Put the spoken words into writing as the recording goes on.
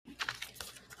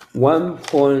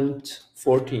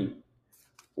1.14.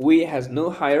 V has no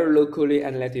higher locally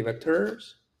analytic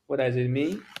vectors. What does it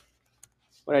mean?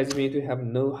 What does it mean to have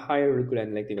no higher locally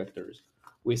analytic vectors?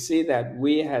 We see that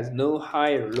V has no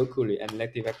higher locally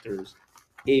analytic vectors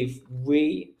if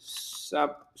V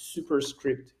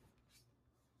superscript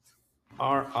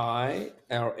Ri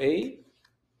La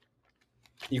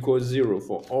equals 0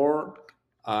 for all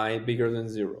I bigger than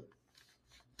 0.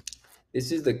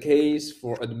 This is the case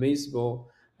for admissible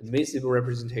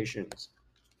representations.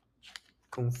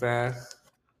 Confess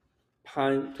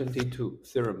Pine 22,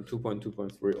 theorem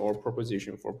 2.2.3, or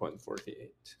proposition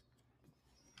 4.48.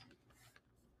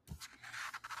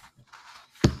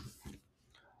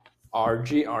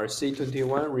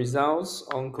 RGRC21 results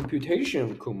on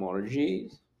computation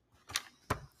cohomology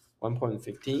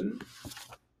 1.15.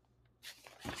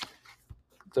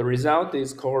 The result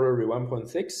is corollary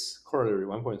 1.6. Corollary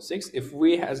 1.6. If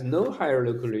V has no higher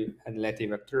locally analytic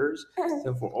vectors,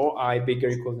 then for all I bigger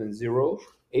or equal than 0,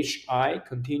 HI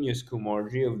continuous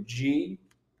cohomology of G,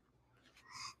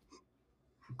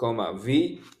 comma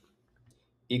V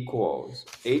equals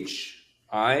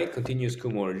HI continuous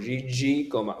cohomology G,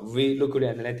 comma V locally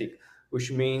analytic, which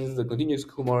means the continuous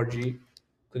cohomology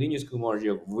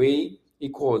of V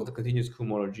equals the continuous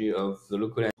cohomology of the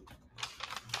locally.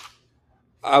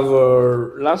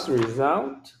 Our last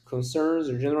result concerns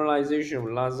the generalization of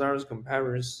Lazar's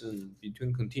comparison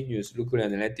between continuous locally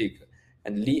analytic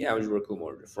and Lie algebra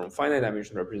cohomology from finite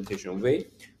dimensional representation of V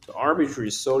to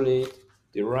arbitrary solely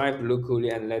derived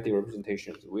locally analytic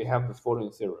representations. We have the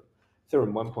following theorem.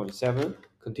 Theorem 1.7,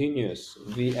 continuous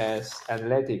vs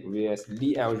analytic vs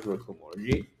Lie algebra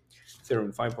cohomology.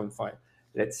 Theorem 5.5.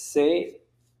 Let's say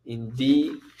in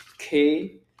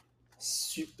dk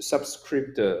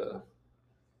subscript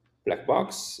black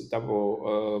box,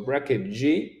 double bracket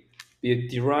G, be a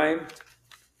derived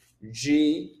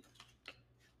G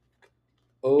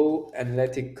O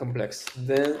analytic complex.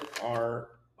 Then our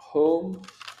home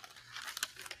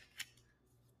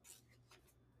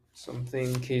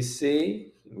something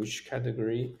KC, which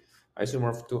category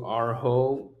isomorph to R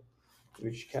home,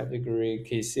 which category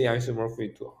KC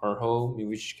isomorphic to R home, in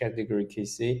which category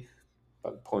KC,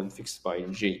 but point fixed by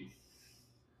G.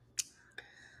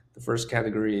 The first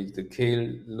category is the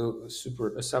K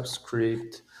super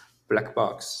subscript black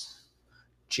box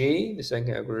J. The second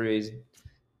category is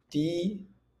D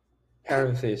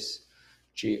parenthesis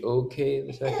JOK.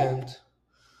 The second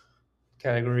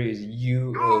category is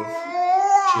U of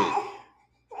J.